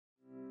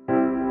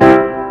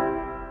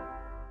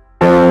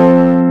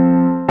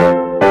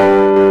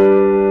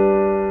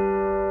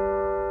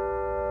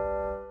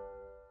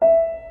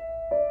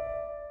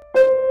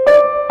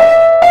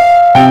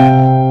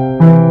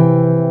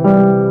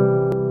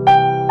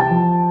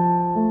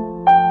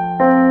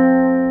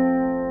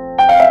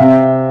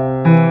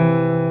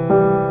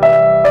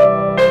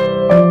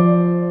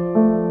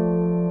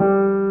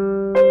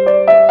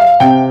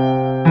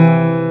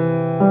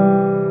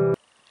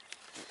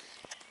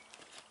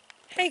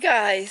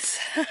guys,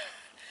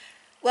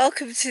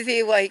 welcome to the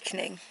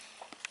awakening.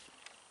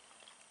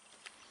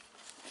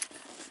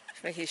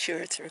 Just making sure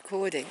it's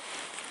recording.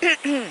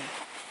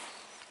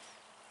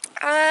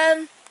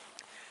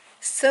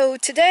 So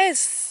today is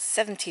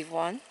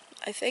 71,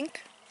 I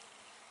think,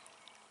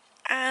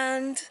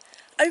 and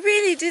I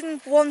really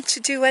didn't want to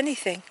do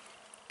anything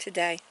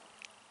today.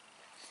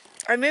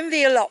 I'm in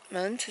the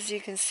allotment, as you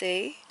can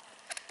see.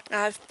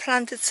 Now I've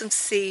planted some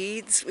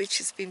seeds, which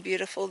has been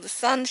beautiful. The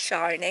sun's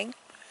shining.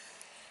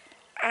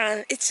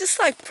 And it's just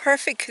like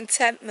perfect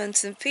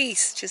contentment and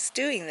peace just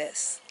doing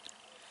this.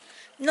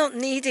 Not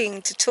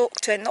needing to talk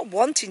to, not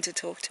wanting to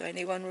talk to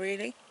anyone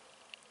really.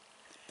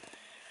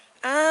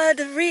 I had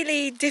a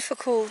really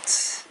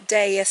difficult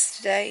day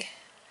yesterday.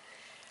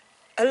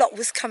 A lot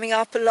was coming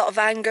up, a lot of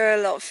anger,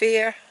 a lot of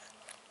fear.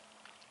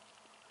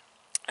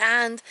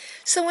 And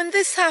so when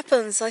this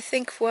happens, I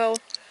think, well,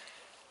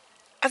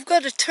 I've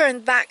got to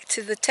turn back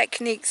to the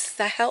techniques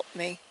that help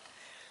me.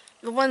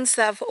 The ones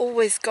that have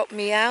always got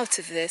me out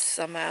of this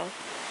somehow.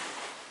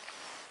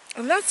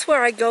 And that's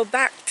where I go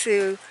back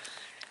to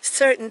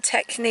certain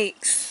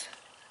techniques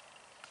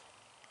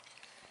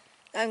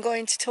I'm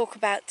going to talk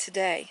about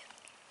today.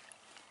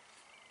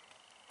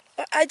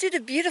 I did a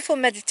beautiful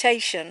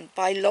meditation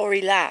by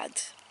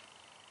Laurene,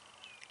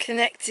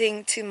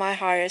 connecting to my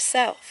higher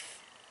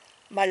self,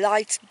 my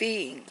light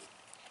being.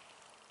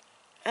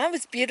 And that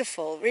was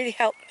beautiful, really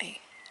helped me.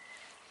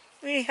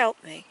 Really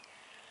helped me.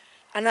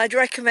 And I'd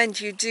recommend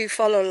you do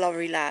follow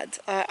Laurene.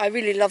 I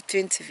really love to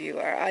interview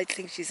her. I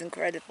think she's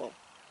incredible.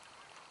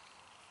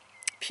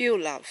 Pure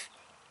love.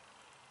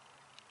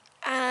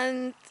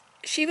 And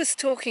she was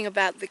talking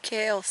about the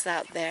chaos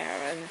out there,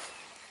 and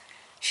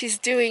she's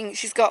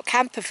got a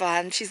camper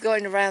van, she's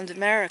going around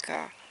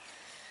America.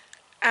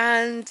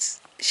 And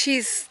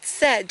she's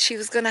said she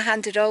was going to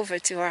hand it over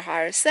to her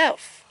higher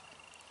self.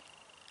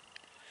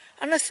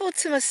 And I thought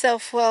to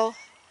myself, well,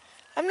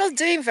 I'm not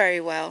doing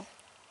very well.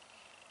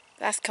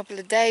 Last couple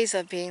of days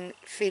I've been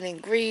feeling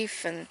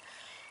grief and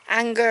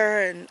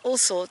anger and all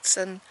sorts,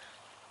 and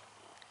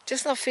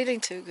just not feeling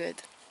too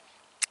good.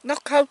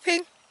 Not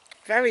coping,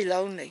 very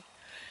lonely.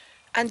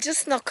 And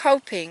just not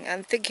coping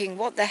and thinking,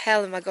 what the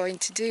hell am I going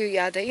to do?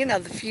 Yada, you know,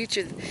 the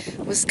future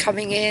was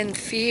coming in,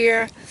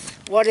 fear.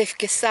 What if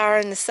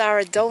Gesara and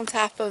Nasara don't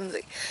happen?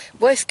 The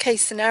worst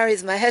case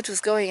scenarios, my head was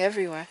going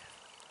everywhere.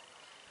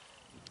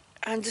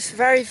 I'm just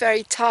very,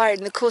 very tired.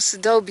 And of course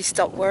Adobe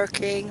stopped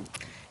working.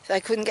 So I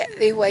couldn't get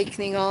the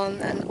awakening on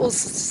and all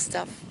sorts of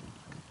stuff.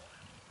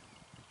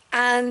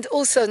 And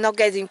also not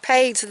getting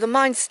paid, so the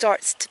mind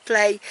starts to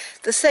play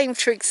the same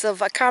tricks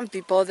of I can't be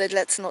bothered,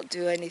 let's not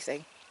do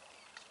anything.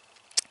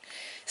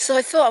 So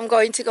I thought I'm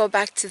going to go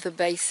back to the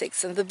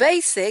basics. And the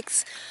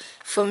basics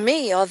for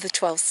me are the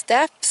 12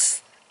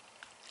 steps.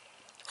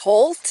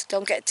 Halt,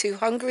 don't get too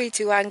hungry,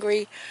 too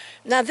angry.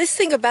 Now this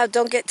thing about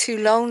don't get too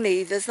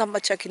lonely, there's not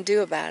much I can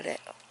do about it.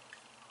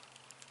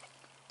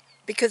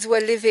 Because we're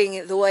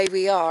living the way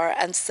we are,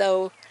 and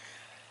so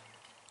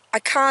I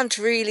can't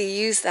really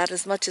use that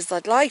as much as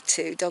I'd like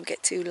to. Don't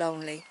get too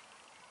lonely.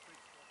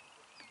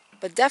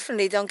 But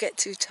definitely don't get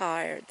too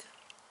tired.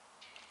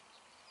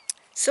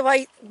 So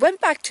I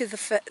went back to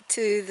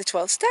the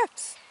 12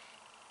 steps.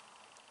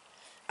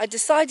 I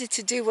decided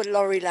to do what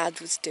Laurene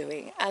was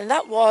doing, and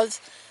that was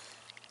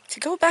to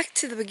go back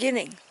to the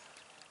beginning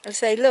and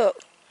say, look,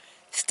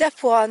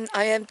 step one,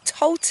 I am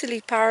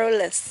totally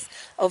powerless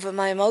over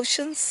my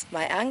emotions,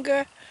 my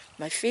anger,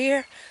 my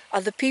fear,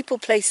 other people,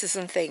 places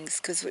and things,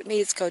 because with me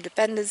it's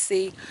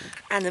codependency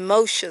and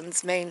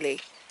emotions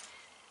mainly.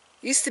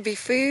 Used to be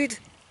food,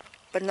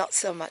 but not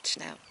so much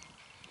now.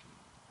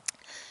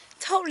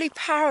 Totally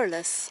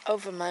powerless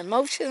over my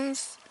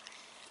emotions,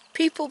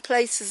 people,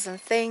 places and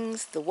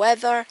things, the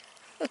weather,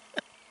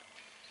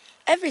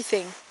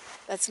 everything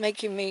that's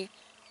making me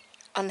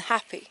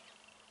unhappy.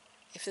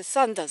 If the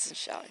sun doesn't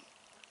shine,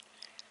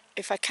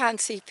 if I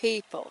can't see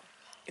people,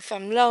 if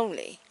I'm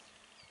lonely,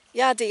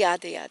 yada,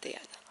 yada, yada,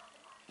 yada.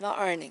 Not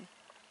earning.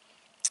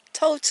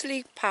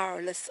 Totally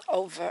powerless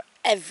over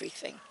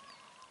everything,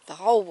 the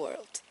whole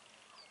world,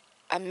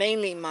 and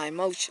mainly my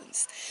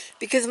emotions.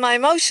 Because my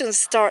emotions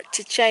start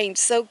to change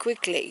so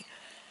quickly.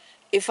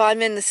 If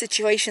I'm in a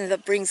situation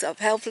that brings up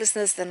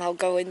helplessness, then I'll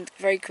go in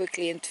very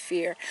quickly into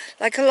fear,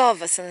 like a lot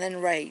of us, and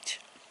then rage.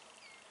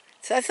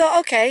 So I thought,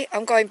 okay,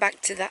 I'm going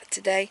back to that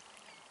today.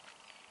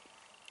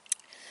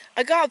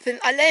 I got up and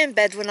I lay in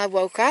bed when I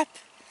woke up.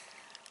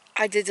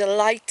 I did a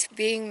light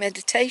being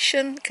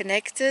meditation,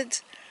 connected,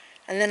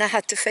 and then I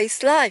had to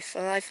face life.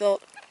 And I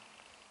thought,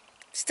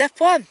 step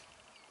one,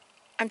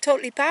 I'm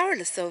totally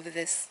powerless over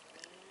this.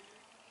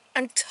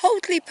 I'm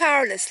totally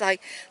powerless,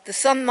 like the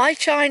sun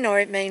might shine or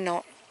it may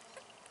not.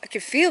 I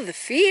can feel the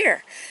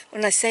fear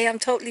when I say I'm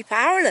totally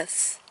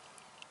powerless.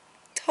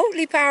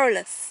 Totally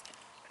powerless.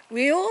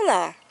 We all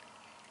are.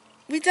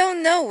 We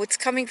don't know what's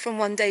coming from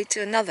one day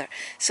to another.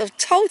 So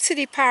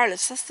totally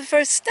powerless, that's the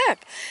first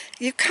step.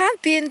 You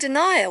can't be in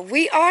denial.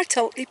 We are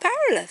totally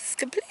powerless,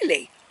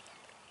 completely.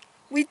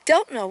 We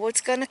don't know what's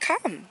going to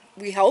come.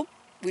 We hope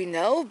we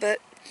know, but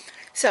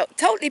So,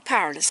 totally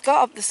powerless.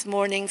 Got up this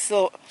morning,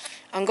 thought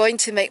I'm going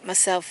to make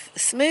myself a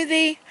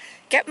smoothie,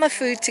 get my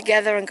food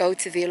together and go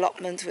to the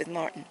allotment with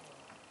Martin.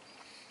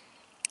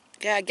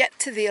 Yeah, I get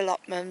to the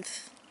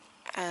allotment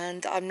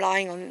and I'm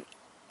lying on,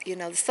 you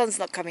know, the sun's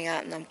not coming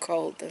out and I'm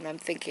cold, and I'm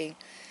thinking,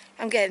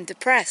 I'm getting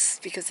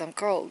depressed because I'm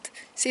cold.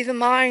 See the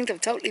mind? I'm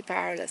totally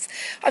powerless.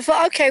 I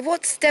thought, okay,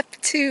 what's step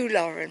 2,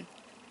 Lauren?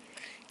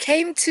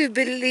 Came to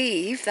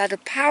believe that a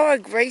power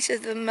greater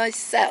than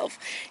myself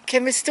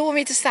can restore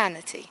me to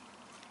sanity.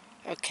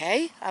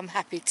 Okay, I'm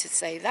happy to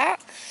say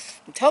that.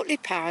 I'm totally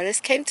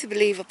powerless. Came to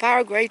believe a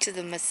power greater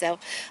than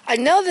myself. I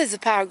know there's a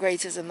power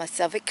greater than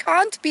myself. It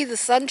can't be the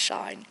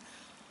sunshine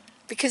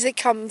because it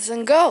comes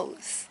and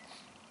goes.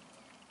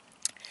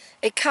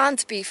 It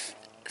can't be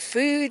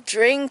food,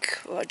 drink,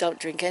 or I don't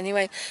drink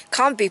anyway.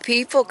 Can't be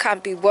people,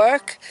 can't be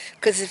work,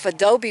 because if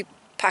Adobe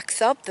packs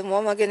up, then what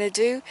am I going to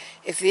do?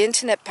 If the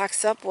internet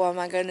packs up, what am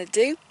I going to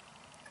do?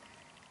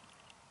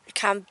 It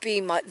can't be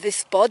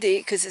this body,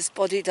 because this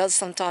body does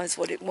sometimes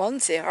what it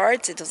wants. It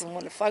hurts, it doesn't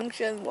want to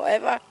function,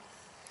 whatever.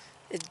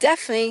 It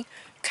definitely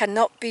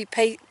cannot be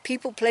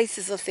people,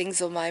 places, or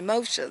things, or my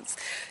emotions.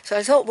 So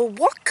I thought, well,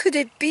 what could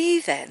it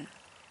be then?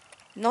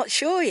 Not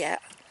sure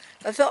yet.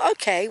 I thought,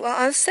 okay, well,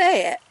 I'll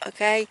say it,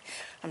 okay?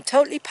 I'm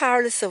totally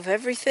powerless of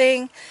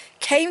everything.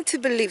 Came to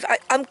believe,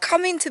 I'm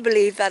coming to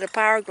believe that a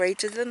power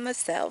greater than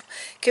myself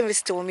can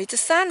restore me to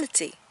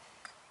sanity.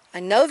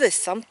 I know there's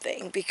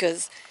something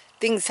because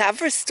things have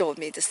restored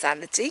me to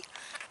sanity.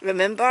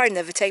 Remember, I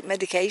never take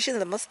medication.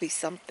 There must be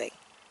something.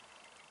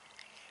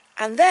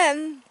 And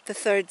then the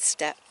third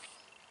step,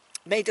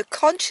 made a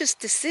conscious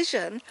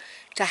decision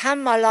to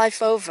hand my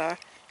life over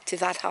to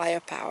that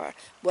higher power,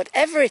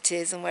 whatever it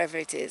is and wherever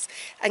it is.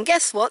 And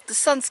guess what? The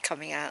sun's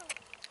coming out.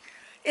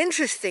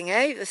 Interesting,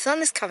 eh? The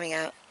sun is coming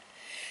out.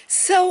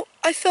 So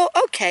I thought,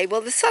 okay,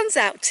 well, the sun's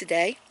out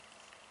today.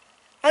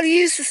 I'll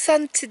use the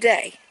sun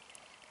today.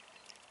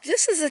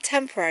 Just as a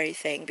temporary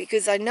thing,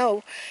 because I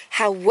know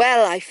how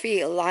well I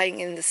feel lying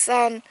in the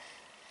sun,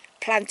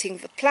 planting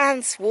the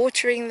plants,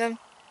 watering them,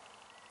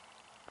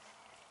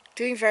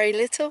 doing very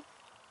little.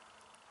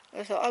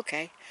 I thought,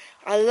 okay,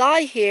 I'll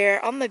lie here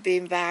on my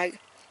beanbag,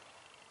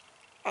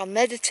 I'll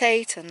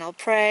meditate and I'll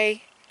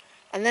pray,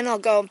 and then I'll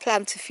go and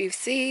plant a few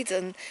seeds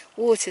and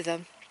water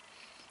them.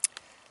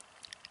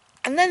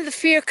 And then the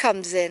fear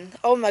comes in.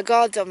 Oh my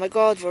God,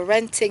 we're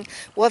renting.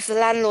 What if the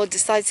landlord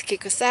decides to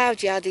kick us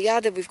out? Yada,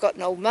 yada, we've got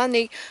no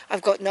money,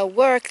 I've got no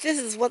work. This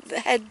is what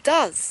the head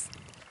does.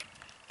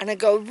 And I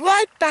go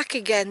right back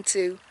again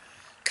to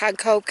can't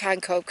cope,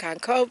 can't cope,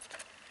 can't cope.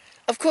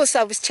 Of course,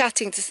 I was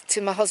chatting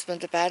to my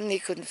husband about it and he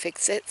couldn't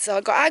fix it, so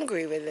I got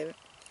angry with him.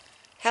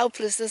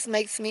 Helplessness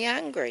makes me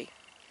angry.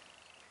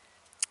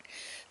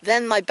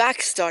 Then my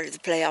back started to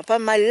play up,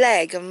 and my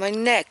leg and my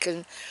neck,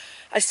 and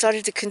I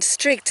started to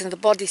constrict and the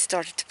body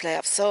started to play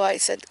up. So I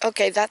said,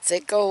 okay, that's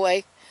it, go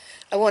away.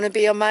 I want to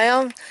be on my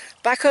own.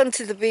 Back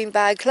onto the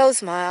beanbag,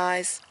 close my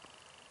eyes.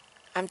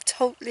 I'm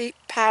totally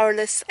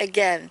powerless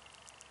again.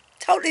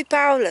 Totally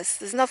powerless.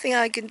 There's nothing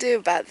I can do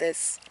about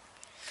this.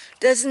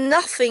 There's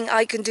nothing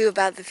I can do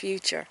about the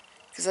future,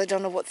 because I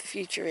don't know what the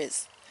future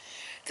is.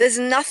 There's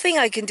nothing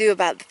I can do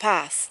about the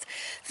past.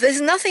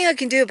 There's nothing I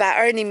can do about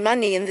earning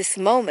money in this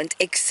moment,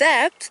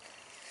 except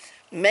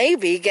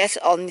maybe get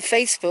on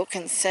Facebook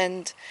and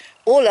send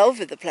all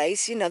over the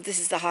place. You know, this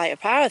is the higher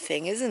power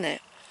thing, isn't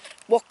it?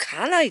 What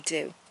can I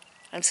do?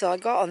 And so I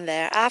got on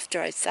there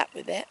after I sat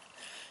with it,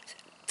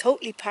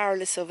 totally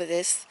powerless over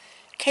this,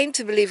 came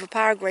to believe a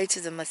power greater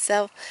than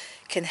myself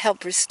can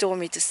help restore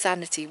me to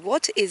sanity.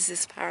 What is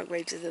this power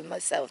greater than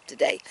myself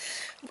today?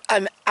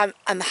 I'm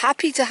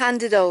happy to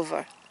hand it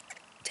over.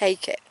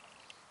 Take it.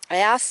 I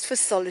asked for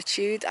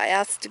solitude. I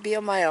asked to be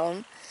on my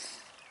own.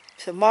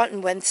 So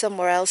Martin went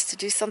somewhere else to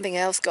do something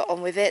else, got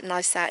on with it, and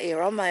I sat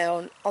here on my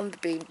own, on the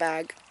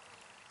beanbag,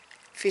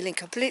 feeling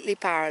completely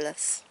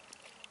powerless,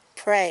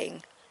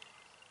 praying.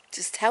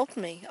 Just help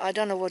me. I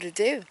don't know what to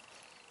do.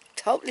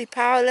 Totally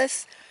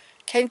powerless.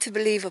 Came to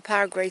believe a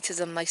power greater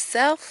than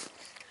myself.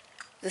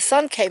 The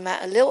sun came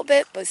out a little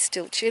bit, but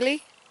still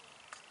chilly.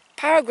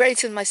 Power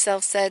greater than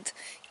myself said,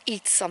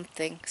 eat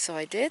something. So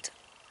I did.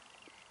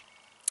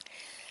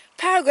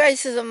 Power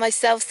greater than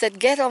myself said,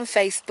 get on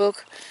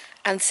Facebook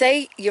and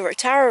say you're a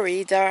tarot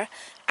reader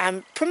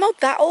and promote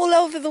that all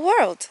over the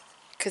world,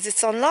 because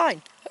it's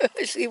online.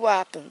 See what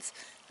happens.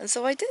 And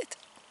so I did.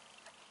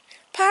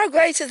 Power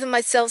greater than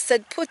myself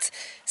said, put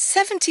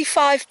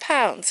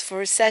 £75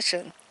 for a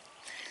session,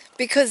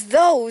 because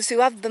those who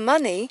have the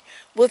money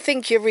will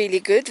think you're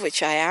really good,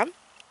 which I am,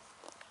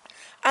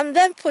 and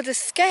then put a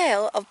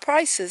scale of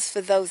prices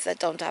for those that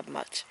don't have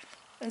much.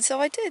 And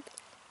so I did.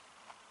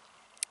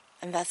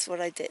 And that's what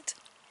I did.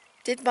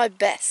 Did my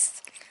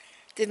best.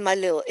 Did my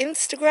little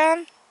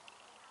Instagram,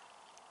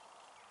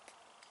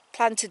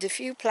 planted a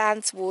few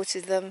plants,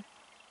 watered them.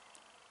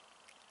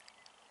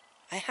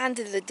 I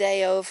handed the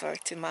day over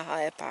to my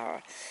higher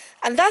power.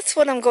 And that's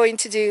what I'm going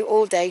to do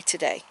all day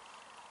today.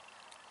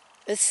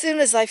 As soon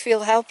as I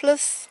feel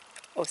helpless,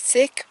 or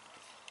sick,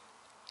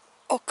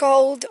 or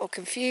cold, or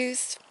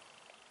confused,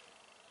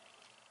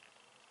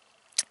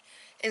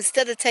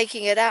 instead of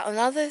taking it out on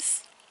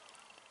others,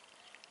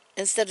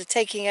 instead of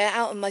taking it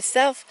out on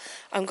myself,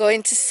 I'm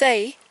going to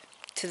say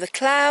to the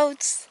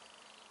clouds,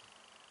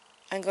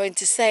 I'm going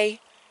to say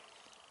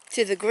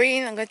to the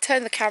green, I'm going to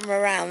turn the camera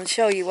around and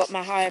show you what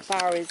my higher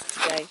power is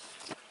today.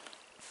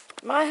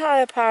 My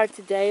higher power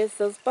today is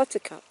those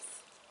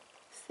buttercups.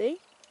 See?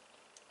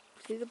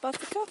 See the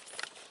buttercups?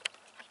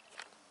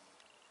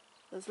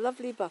 Those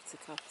lovely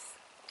buttercups.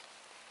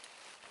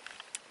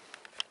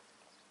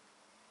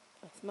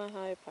 That's my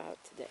higher power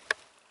today.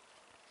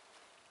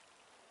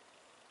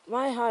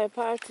 My higher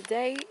power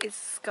today is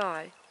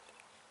sky.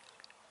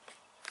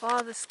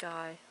 Father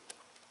Sky.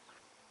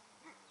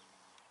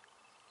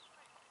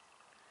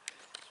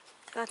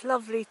 That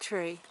lovely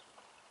tree.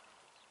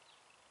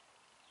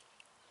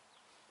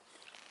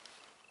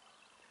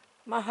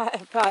 My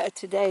higher power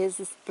today is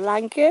this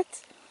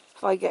blanket.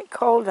 If I get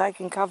cold, I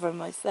can cover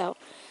myself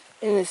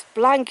in this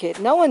blanket.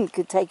 No one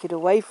could take it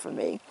away from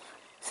me.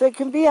 So it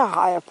can be a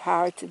higher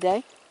power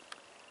today.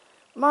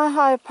 My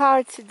higher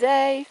power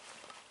today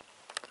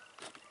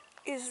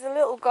is the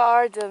little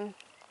garden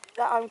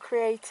that I'm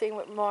creating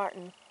with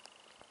Martin.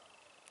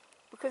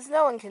 Because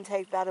no one can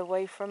take that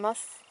away from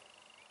us.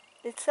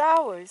 It's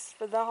ours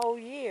for the whole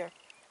year.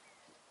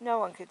 No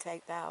one can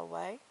take that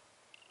away.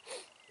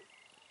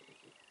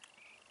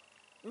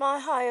 My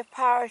higher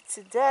power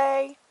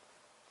today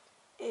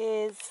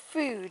is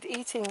food,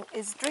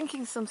 is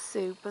drinking some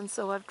soup, and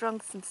so I've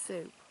drunk some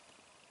soup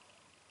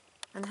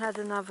and had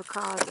an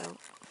avocado.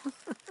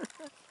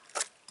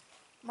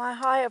 My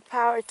higher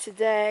power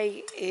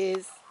today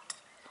is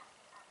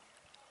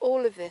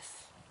all of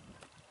this.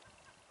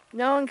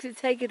 No one can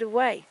take it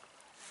away.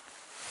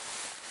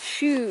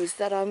 Shoes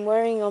that I'm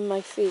wearing on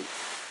my feet,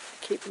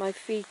 keep my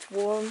feet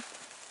warm,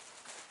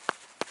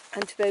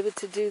 and to be able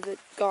to do the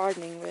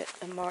gardening with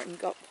and Martin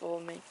got for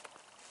me.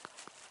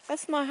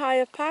 That's my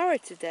higher power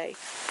today.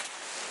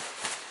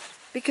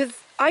 Because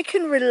I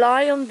can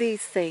rely on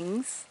these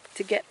things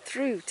to get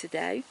through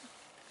today.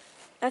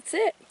 That's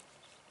it.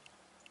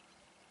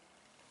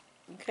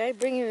 Okay,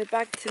 bringing it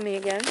back to me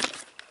again.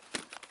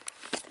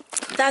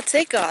 That's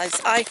it,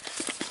 guys. I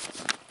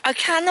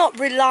cannot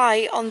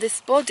rely on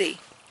this body.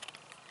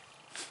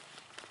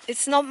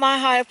 It's not my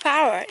higher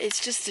power. It's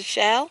just a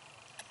shell.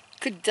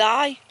 Could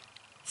die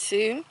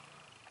soon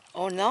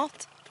or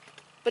not.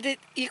 But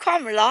you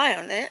can't rely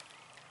on it.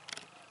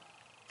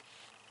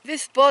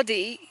 This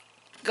body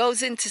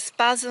goes into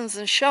spasms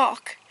and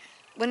shock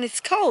when it's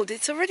cold.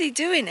 It's already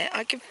doing it.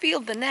 I can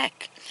feel the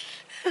neck.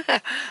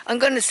 I'm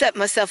going to set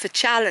myself a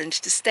challenge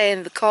to stay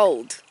in the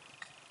cold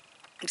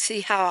and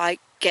see how I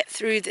get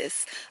through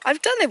this.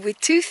 I've done it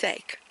with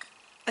toothache.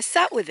 I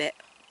sat with it.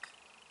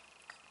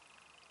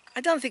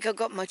 I don't think I've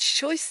got much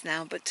choice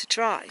now but to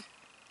try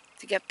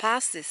to get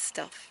past this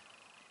stuff.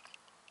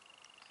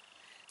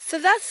 So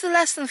that's the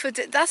lesson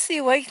that's the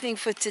awakening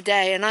for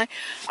today, and I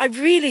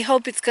really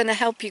hope it's going to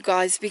help you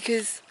guys,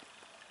 because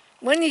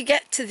when you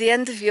get to the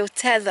end of your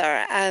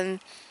tether and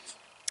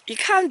you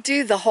can't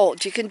do the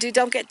halt, you can do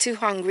don't get too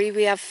hungry,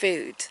 we have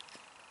food.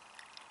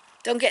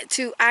 Don't get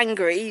too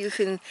angry, you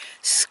can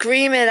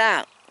scream it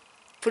out.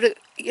 Put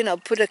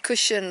a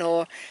cushion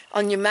or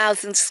on your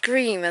mouth and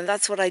scream, and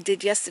that's what I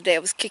did yesterday. I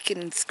was kicking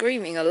and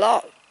screaming a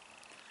lot.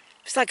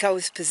 It's like I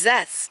was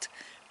possessed,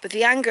 but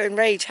the anger and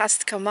rage has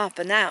to come up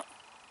and out.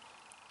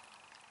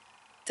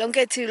 Don't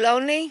get too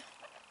lonely.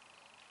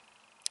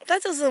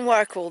 That doesn't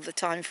work all the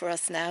time for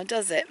us now,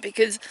 does it?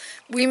 Because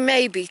we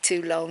may be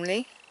too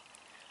lonely.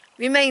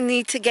 We may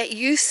need to get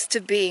used to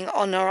being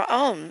on our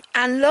own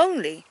and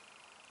lonely.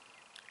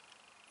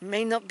 It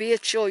may not be a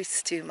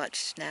choice too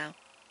much now.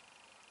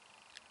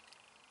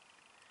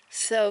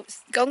 So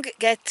don't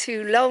get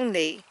too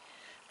lonely.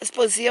 I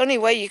suppose the only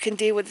way you can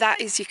deal with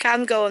that is you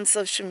can go on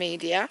social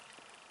media.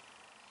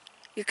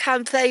 You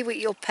can play with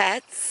your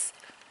pets.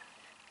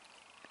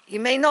 You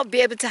may not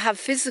be able to have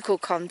physical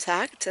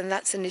contact, and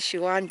that's an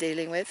issue I'm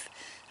dealing with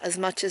as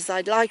much as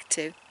I'd like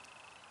to.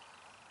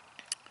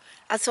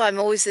 That's why I'm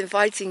always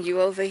inviting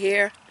you over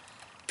here.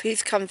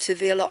 Please come to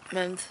the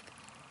allotment.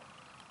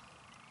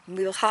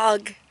 We'll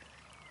hug.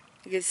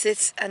 You can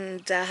sit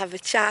and have a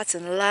chat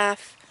and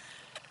laugh.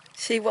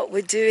 See what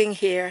we're doing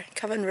here.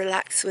 Come and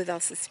relax with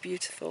us. It's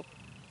beautiful.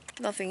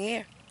 Nothing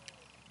here.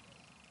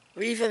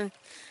 Or even,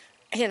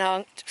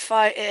 I'm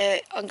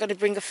going to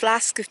bring a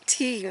flask of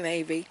tea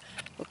maybe,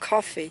 or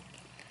coffee.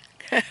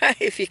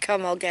 If you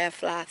come, I'll get a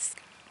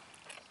flask.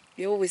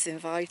 You're always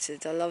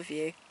invited. I love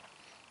you.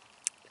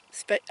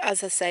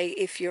 As I say,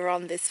 if you're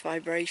on this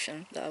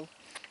vibration, though.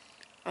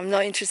 I'm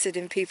not interested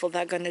in people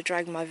that are going to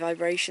drag my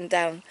vibration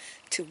down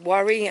to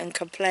worry and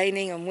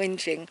complaining and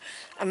whinging.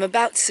 I'm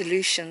about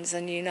solutions,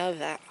 and you know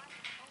that.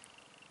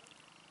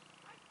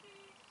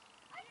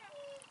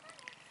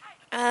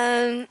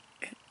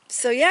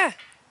 So yeah,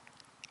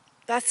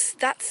 that's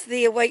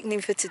the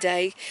awakening for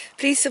today.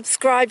 Please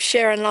subscribe,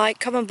 share and like.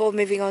 Come on board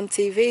Moving On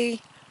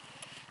TV.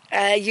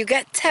 You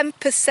get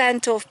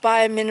 10% off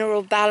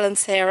Biomineral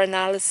Balance Hair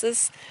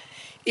Analysis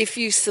if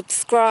you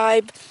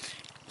subscribe.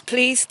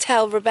 please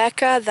tell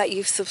Rebecca that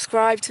you've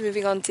subscribed to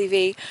Moving On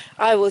TV.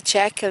 I will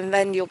check and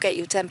then you'll get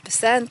your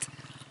 10%.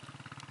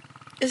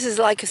 This is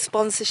like a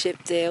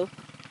sponsorship deal,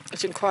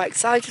 which I'm quite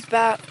excited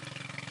about.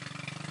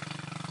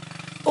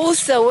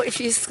 Also, if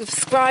you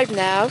subscribe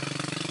now,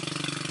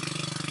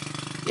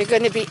 you're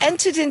going to be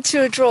entered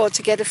into a draw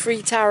to get a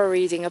free tarot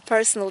reading, a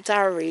personal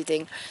tarot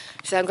reading.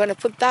 So I'm going to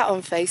put that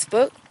on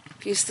Facebook.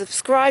 If you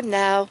subscribe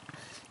now,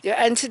 you're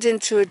entered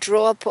into a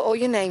draw. Put all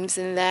your names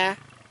in there.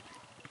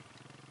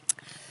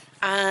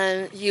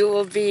 And you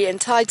will be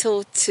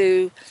entitled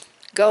to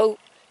go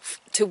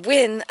to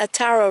win a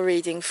tarot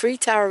reading, free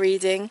tarot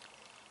reading.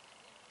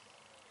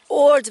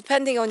 Or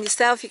depending on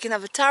yourself, you can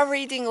have a tarot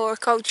reading or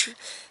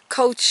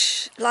a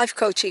life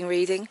coaching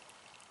reading.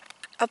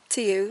 Up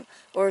to you.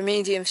 Or a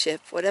mediumship,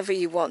 whatever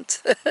you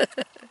want.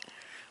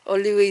 Or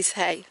Louise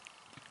Hay.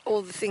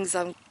 All the things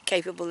I'm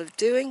capable of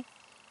doing.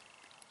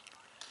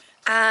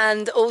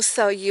 And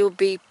also you'll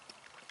be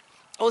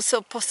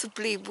also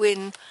possibly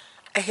win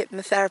a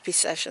hypnotherapy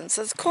session.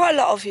 So there's quite a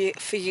lot of you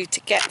for you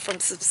to get from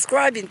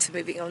subscribing to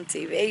Moving On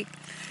TV.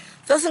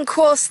 Doesn't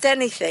cost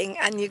anything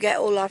and you get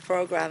all our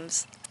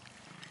programs.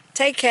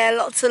 Take care,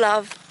 lots of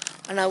love,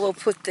 and I will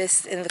put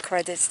this in the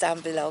credits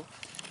down below.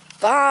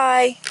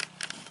 Bye!